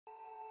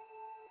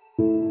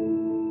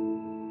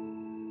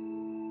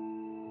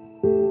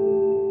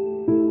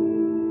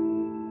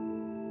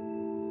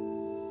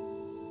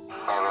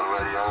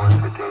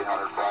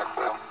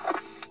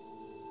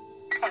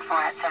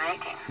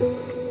The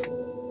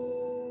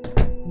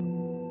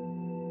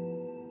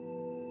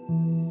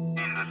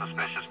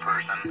suspicious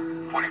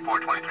person.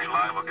 4423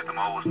 Live will get the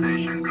mobile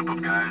station. Group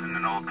of guys in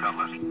an old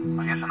Cutlass.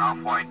 I guess an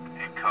off-white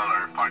in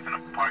color. Parked in a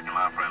parking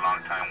lot for a long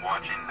time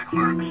watching the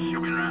clerks.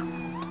 She'll be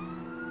around.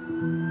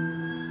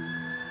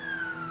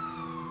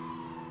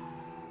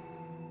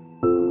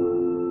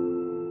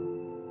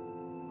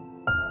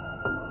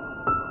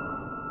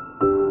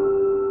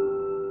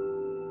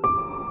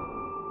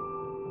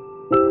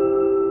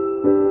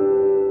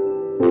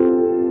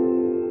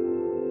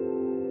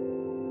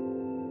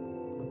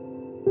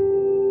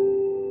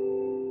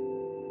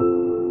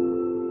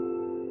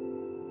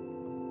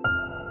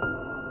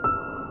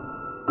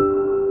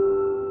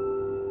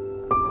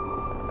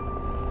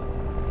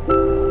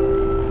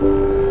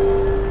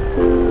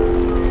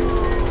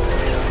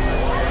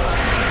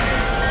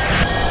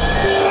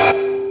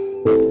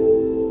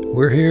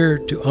 We're here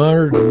to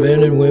honor the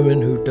men and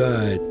women who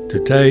died.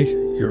 Today,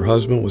 your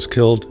husband was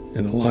killed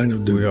in the line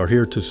of duty. We are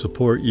here to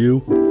support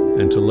you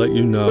and to let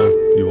you know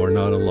you are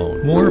not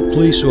alone. More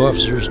police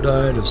officers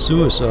died of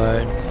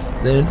suicide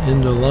than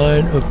in the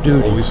line of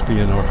duty. Always be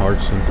in our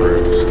hearts and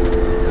prayers.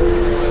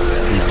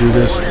 We do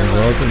this in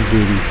love and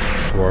duty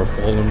to our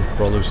fallen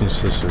brothers and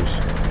sisters.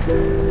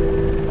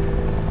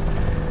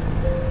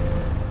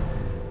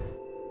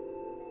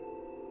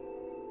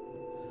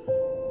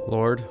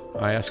 Lord,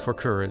 I ask for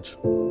courage.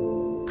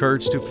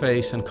 Courage to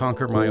face and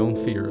conquer my own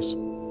fears.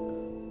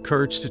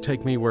 Courage to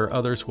take me where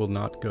others will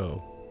not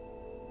go.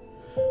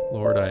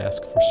 Lord, I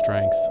ask for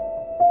strength.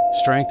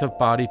 Strength of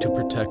body to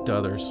protect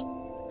others,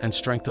 and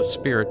strength of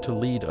spirit to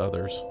lead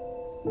others.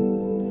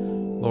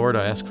 Lord,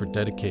 I ask for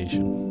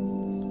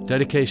dedication.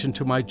 Dedication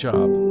to my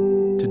job,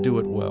 to do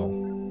it well.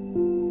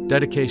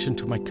 Dedication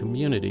to my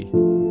community,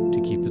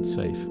 to keep it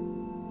safe.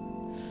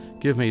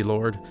 Give me,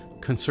 Lord,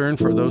 concern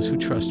for those who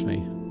trust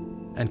me,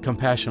 and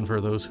compassion for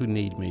those who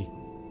need me.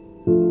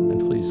 And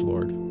please,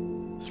 Lord,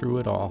 through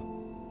it all,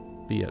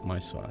 be at my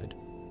side.